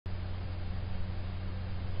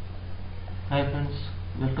Hi friends,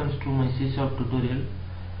 welcome to my C# tutorial.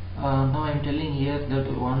 Now I am telling here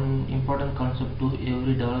that one important concept to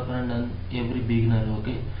every developer and every beginner.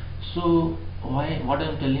 Okay, so what I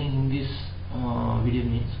am telling in this video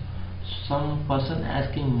means some person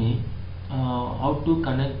asking me how to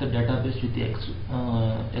connect the database with the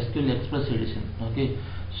SQL Express edition. Okay,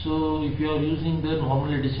 so if you are using the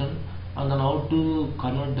normal edition, and then how to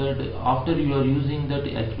convert that after you are using that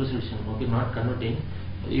Express edition. Okay, not converting.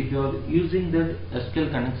 If you are using that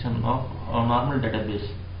SQL connection of a normal database,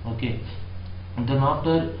 okay, and then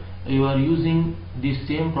after you are using this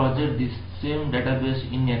same project, this same database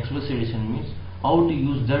in Express edition means how to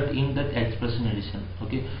use that in that Expression edition.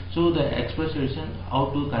 Okay, so the Express edition,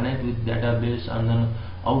 how to connect with database and then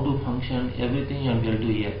how to function, everything I am going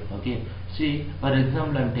to here. Okay, see, for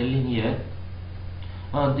example, I am telling here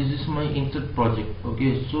this is my insert project.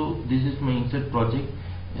 Okay, so this is my insert project.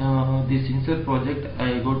 This insert project,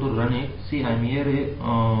 I go to run it. See, I am here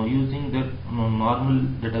using that normal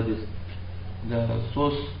database. The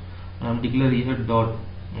source declare here dot.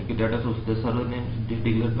 Okay, data source, the server name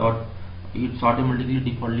declare dot. It's automatically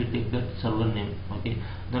defaultly take that server name. Okay,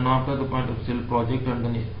 then after the point of sale project, and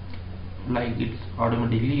then like it's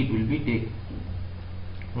automatically it will be take.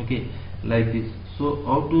 Okay, like this. So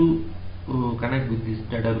how to connect with this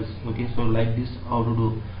database? Okay, so like this, how to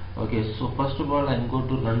do? Okay, so first of all, I am going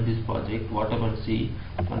to run this project. What happens? See,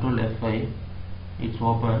 Control F5, it's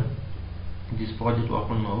open. This project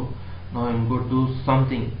open now. Now I am going to do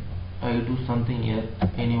something. I do something here.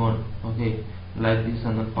 Anyone? Okay, like this,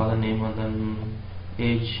 and then father name, and then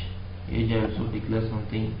age. Age I also declare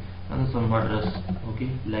something, and some address.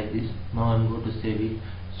 Okay, like this. Now I am going to save it.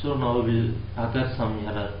 So now will occur some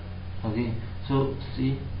error. Okay, so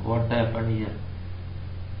see what happened here.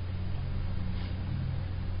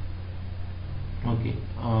 Okay,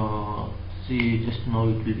 see, just now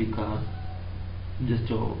it will be gone.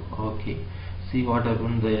 Just okay, see what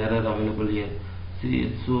happened, the error available here.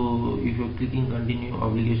 See, so if you are clicking continue,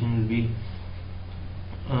 obligation will be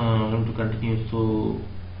going to continue. So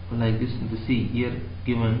like this, see here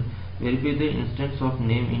given, verify the instance of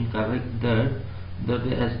name incorrect, that the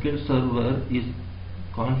SQL server is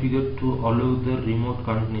configured to allow the remote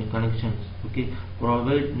connections. Okay,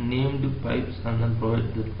 provide named pipes, and then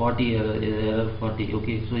provide the 40 error 40.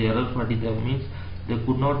 Okay, so error 40, that means they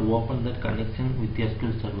could not open that connection with the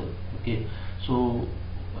SQL server. Okay, so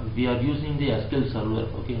we are using the SQL server.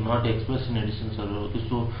 Okay, not Expression edition server. Okay,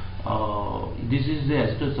 so this is the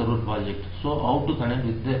SQL server project. So how to connect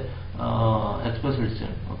with the Express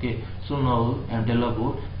edition? Okay, so now I am tell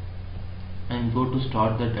about and go to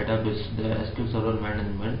start the database, the SQL server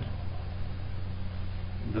management.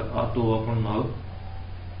 The to open now.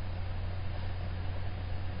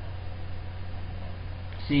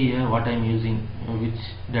 See here what I am using, which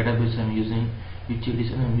database I am using, which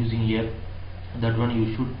edition I am using here. That one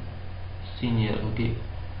you should see here. Okay,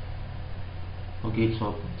 okay, it's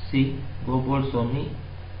open. See, Gopal Swami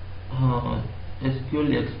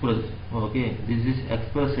SQL Express. Okay, this is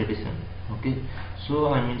Express edition. Okay, so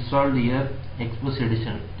I am installed here Express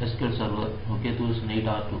edition SQL server. Okay, 2008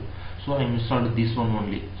 R2. So I am installed this one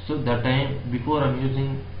only. So that time before I am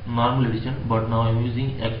using normal edition, but now I am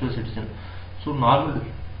using Express edition. So normal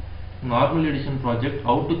edition project,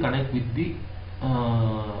 how to connect with the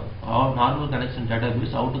our normal connection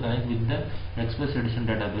database, how to connect with the Express edition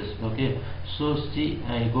database. Okay, so see,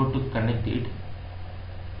 I go to connect it.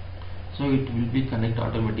 So it will be connect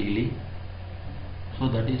automatically. So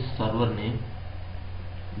that is server name.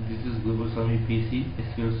 This is Google Swami PC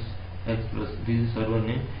SQL Express. This is server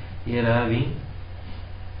name. Here having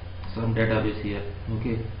some database here.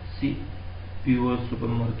 Okay, see, pure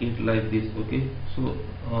supermarket like this. Okay, so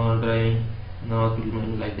driving now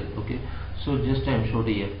like that. Okay, so just I am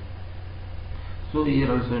showing here. So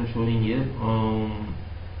here also I am showing here.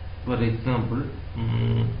 For example,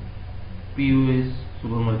 POS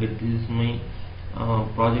supermarket. This is my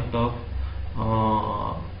project of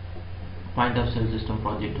point of sale system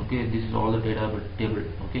project. Okay, this is all the data table.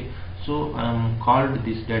 Okay, so I am called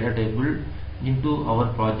this data table into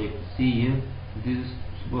our project. See here, this is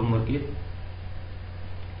supermarket.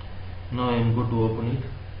 Now I am going to open it,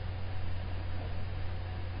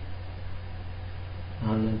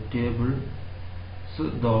 and then table. So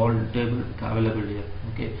the all table available here.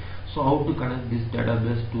 Okay, so how to connect this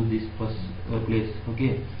database to this first place?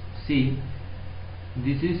 Okay, see,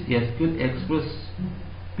 this is SQL Express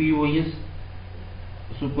POS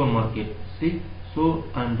supermarket. See, so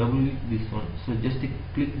I am doubling this one. So just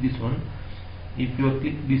click this one. if you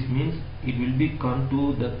click this means it will be come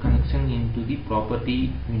to the connection into the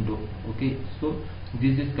property window. Okay, so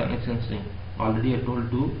this is connection string. Already I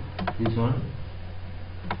told to this one,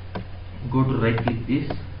 go to right click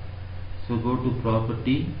this, so go to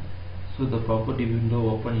property, so the property window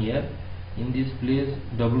open here. In this place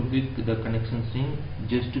double click the connection string,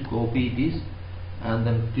 just to copy this and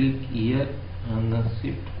then click here and then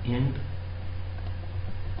shift end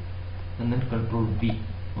and then control B.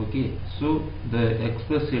 Okay, so the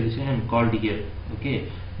express edition I am called here. Okay,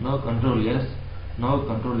 now control S, now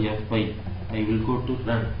control F5. I will go to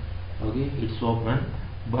run. Okay, it's open,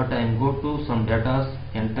 but I am go to some data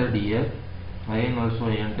entered here. I also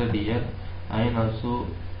entered here. I also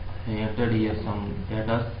entered here some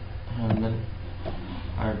data and then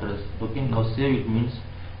address. Okay, now save it means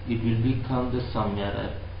it will become the some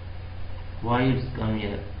error. Why it's come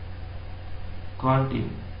here? Can't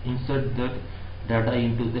insert that data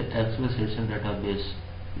into the Express edition database.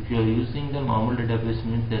 If you are using the normal database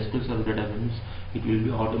means the SQL Server database, it will be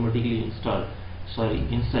automatically insert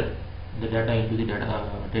the data into the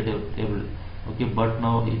data table. Okay, but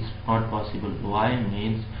now it's not possible. Why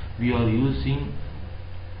means we are using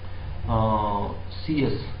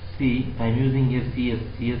CS. See, I am using here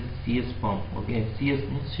CS form. Okay, CS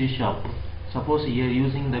means C#. Suppose here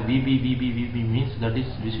using the VB means that is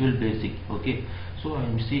Visual Basic. Okay, so I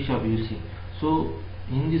am C# using. So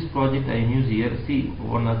in this project I am using here, see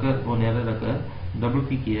one error occur, double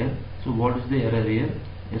click here. So what is the error here?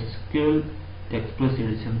 SQL Express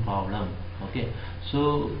edition problem. Okay,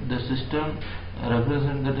 so the system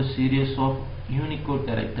represents that a series of Unicode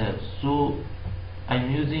characters. So I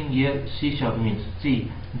am using here C# means,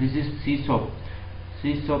 see, this is C#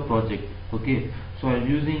 project. Okay, so I am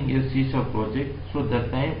using here C# project. So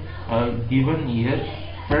that time given here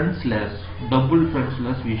double front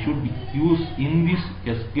slash we should use in this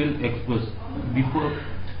SQL Express before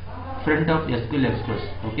front of SQL Express.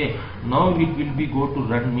 Okay, now it will be go to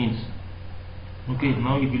run means. Okay,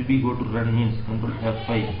 now it will be go to run means control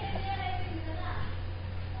F5.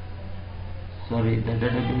 Sorry, the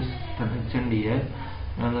database connection here,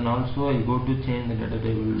 and then also I go to change the data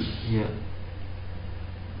table here.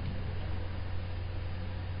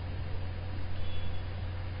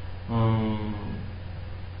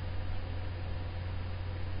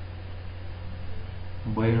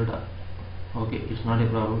 Biodata. Okay, it's not a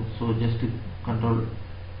problem. So just control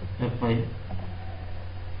F5.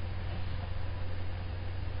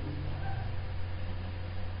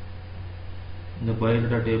 The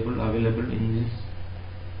biodata table available in this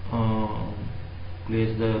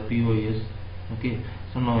place, the POS. Okay,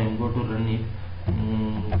 so now I am go to run it,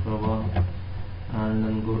 and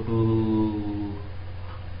then go to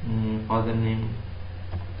father name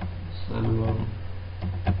Salvam,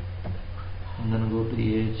 and then go to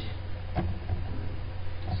age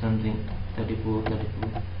something 34,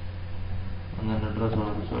 and then address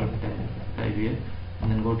also type here,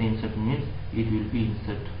 and then go to insert means it will be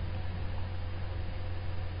insert.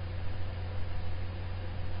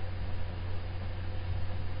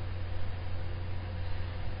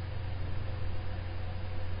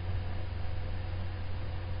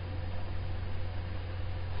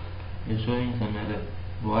 Is showing some error.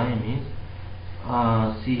 Why means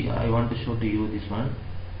see, I want to show to you this one.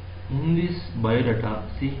 In this biodata,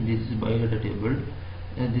 see, this is biodata table,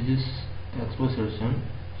 and this is Express edition.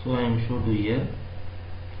 So I am show to here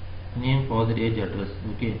name, father, age, address.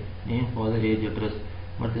 Okay, name, father, age, address,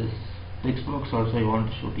 but this text box also I want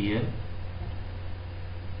to show to here.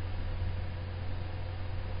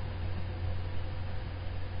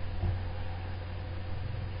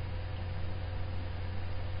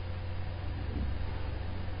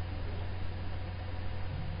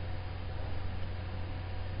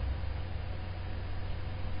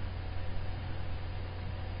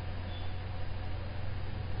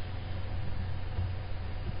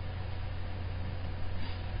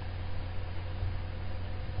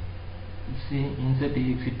 See, insert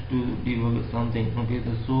exit to debug something. Okay,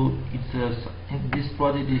 so it's this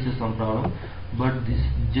project is some problem, but this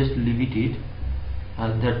just leave it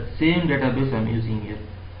that same database I'm using here.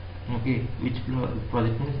 Okay, which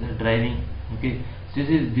project means the driving. Okay, this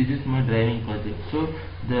is my driving project. So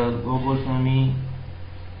the Gopalswamy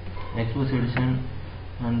Express edition,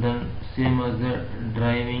 and then same as the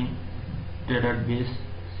driving database.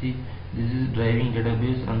 See, this is driving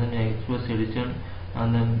database, and then Express edition,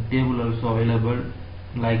 and then table also available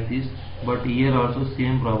like this, but here also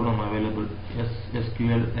same problem available,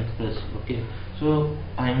 SQL Express. Okay, so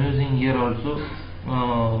I am using here also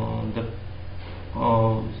the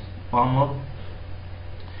form of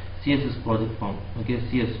CSS project form. Okay,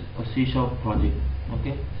 C# project.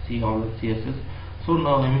 Okay, see all CSS. So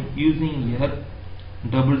now I'm using here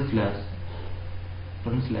double slash,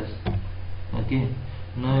 front slash. Okay,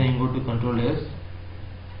 now I'm go to Control S.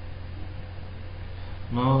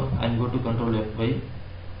 Now I'm go to Control F5.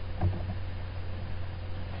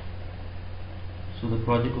 So the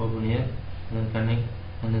project open here, and then connect,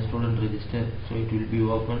 and then student register. So it will be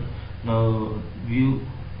open. Now view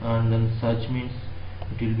and then search means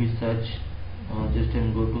it will be search. Just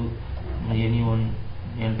and go to anyone,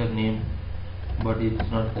 enter name, but it's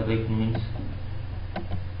not correct means.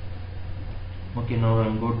 Okay, now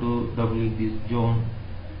I'm go to double click this John.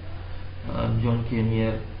 John came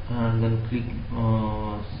here, and then click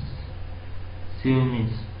save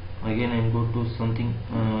means again I'm go to something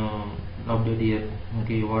update here.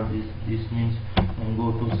 Okay, what this means, I'm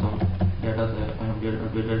go to some data I have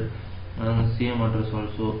updated, and same address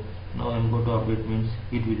also. Now I'm go to update means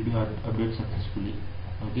it will be update successfully.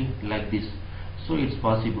 Okay, like this. So it's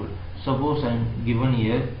possible. Suppose I'm given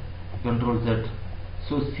here Control Z,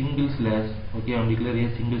 so single slash. Okay, I'm declare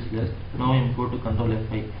here single slash. Now I'm go to Control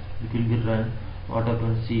F5. It will be run. What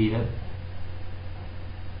happens? See here,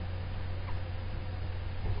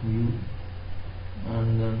 view,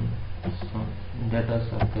 and then some data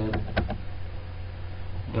circle,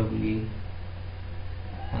 W,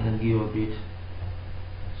 and then give update.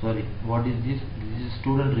 Sorry, what is this? This is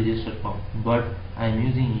student register form, but I am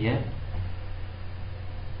using here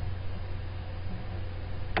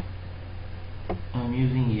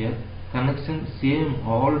connection same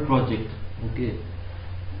all project. Okay,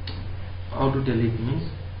 how to tell it means,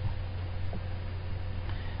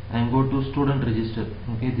 I am go to student register.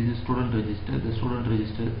 Okay, this is student register. The student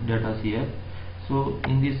register data is here. So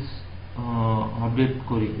in this update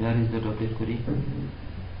query, where is that update query?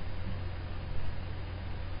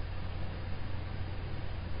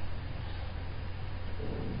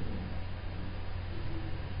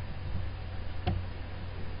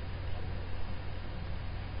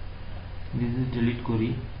 This is delete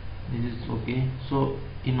query. This is okay. So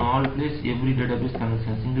in all place every database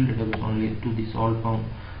connection, single database only to this all found.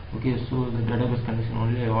 Okay, so the database connection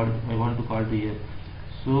only I want to call to here.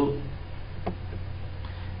 So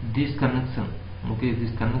this connection, okay,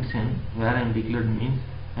 this connection where I am declared means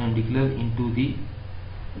I am declared into the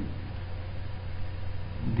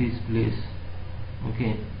this place.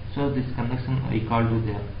 Okay, so this connection I call to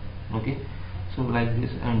there. Okay, so like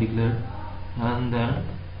this I am declared, and then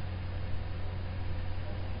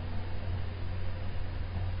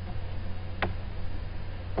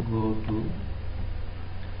go to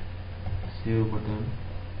save button.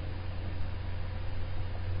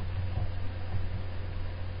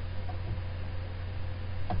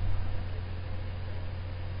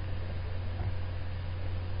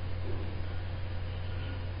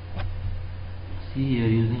 See here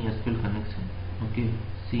using SQL connection. Okay,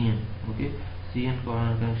 CN. Okay, CN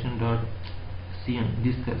connection dot CN.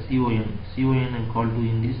 This CON and call to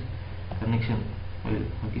in this connection file.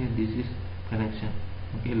 Okay, this is connection.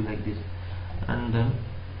 Okay, like this, and then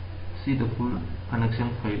see the full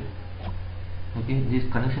connection file. Okay, this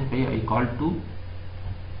connection file I call to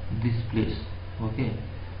this place. Okay,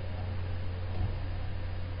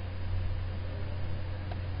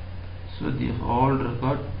 so this all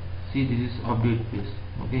record. See, this is update place.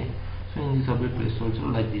 Okay, so in this update place also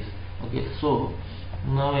like this. Okay, so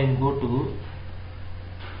now I go to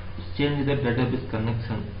change the database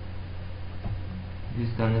connection. This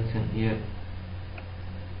connection here,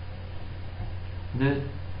 the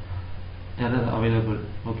error available.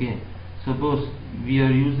 Okay, suppose we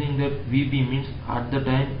are using the VB means at the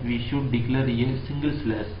time we should declare a single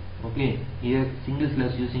slash. Okay, here single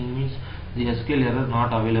slash using means the SQL error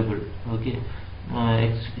not available. Okay,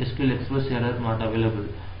 SQL Express error not available,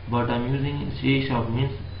 but I am using C#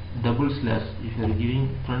 means double slash. If you are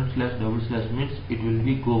giving front slash double slash means it will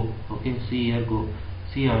be go. Okay, see here go.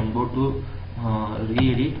 See, I am go to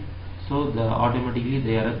re-edit, so the automatically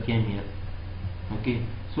the error came here. Okay,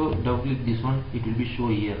 so double click this one, it will be show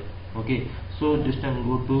here. Okay, so just I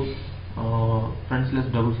go to front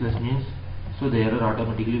slash double slash means, so the error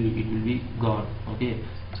automatically it will be gone. Okay,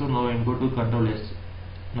 so now I am go to Control S,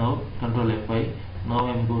 now Control F5. Now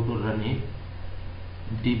I am go to run it,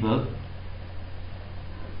 debug.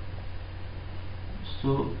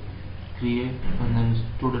 So create, and then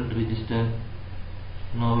student register.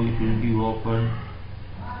 Now it will be open,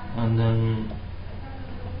 and then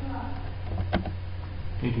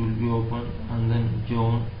it will be open, and then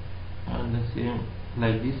John, and the same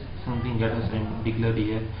like this something that is declared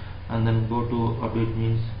here, and then go to update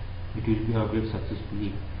means it will be update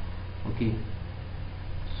successfully. Okay,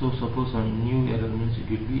 so suppose a new error means it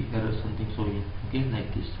will be error something showing. Okay,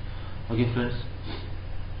 like this. Okay friends,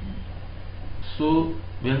 so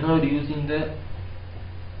when we are using the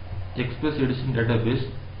Express Edition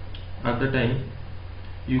database, at the time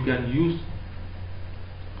you can use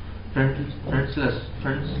front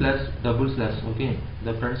slash double slash. Okay,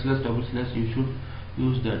 the front slash double slash you should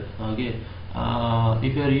use that. Okay,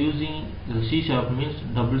 if you are using the C# means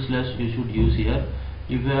double slash you should use here.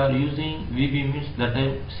 If you are using VB means that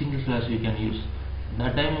time single slash you can use.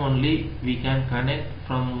 That time only we can connect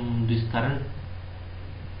from this current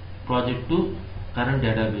project to current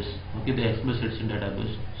database. Okay, the Express Edition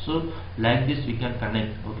database. So like this we can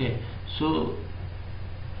connect. Okay, so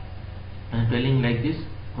I am telling like this.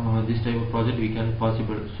 This type of project we can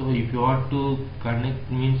possible. So if you want to connect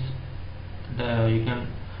means you can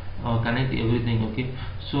connect everything. Okay,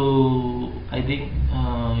 so I think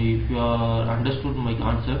if you are understood my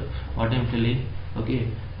concept what I am telling. Okay,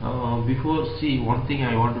 before, see, one thing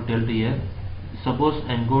I want to tell to here. Suppose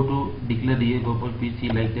I am go to declare the Gopal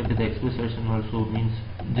PC like that, the Express Edition also means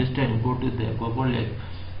just I am go to the Gopal like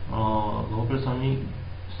Gopal Sami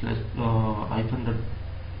slash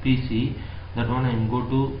 -PC. That one I am go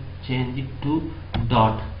to change it to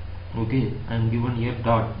dot. Okay, I am given here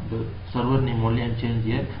dot. The server name only I am change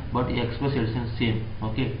here, but Express Edition same.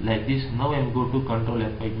 Okay, like this. Now I am go to Control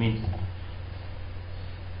F5 means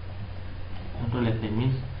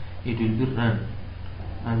it will be run,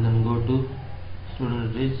 and then go to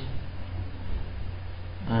student reach,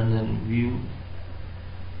 and then view,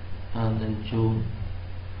 and then zone.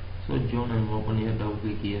 So zone I am open here, double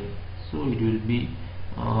click here. So it will be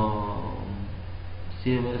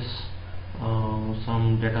save as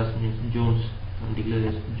some data means zones, and declare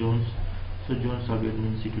as zones. So zones update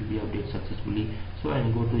means it will be updated successfully. So I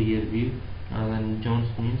am go to here view, and then zones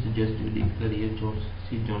means just declare here zones.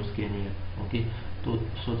 See, zones came here. Okay,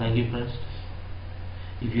 so thank you friends.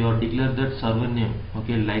 If you are declared that server name,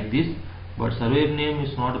 okay, like this, but server name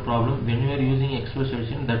is not a problem. When you are using Express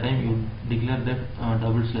Edition, that time you declare that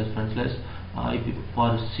double slash front slash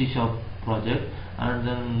for C# project, and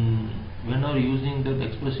then when you are using that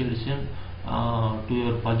Express Edition to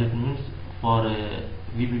your project means for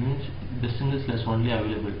VB means the single slash only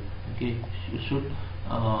available. Okay, you should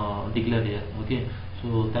declare here. Okay,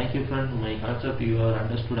 so thank you friend, my concept you are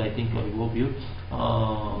understood. I think I hope you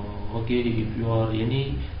okay. If you are any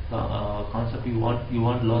concept you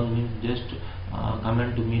want learn means just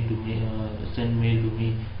comment to me, send mail to me.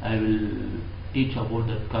 I will teach about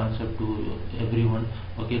that concept to everyone.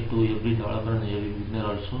 Okay, to every developer and every beginner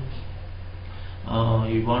also.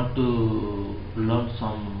 You want to learn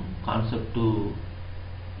some concept to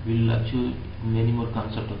will achieve many more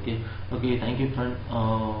concept. Okay, thank you friend.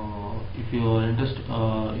 If you are interested,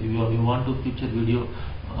 you want to future video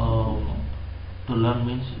to learn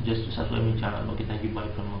means just subscribe my channel. Okay, thank you, bye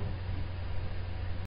from now.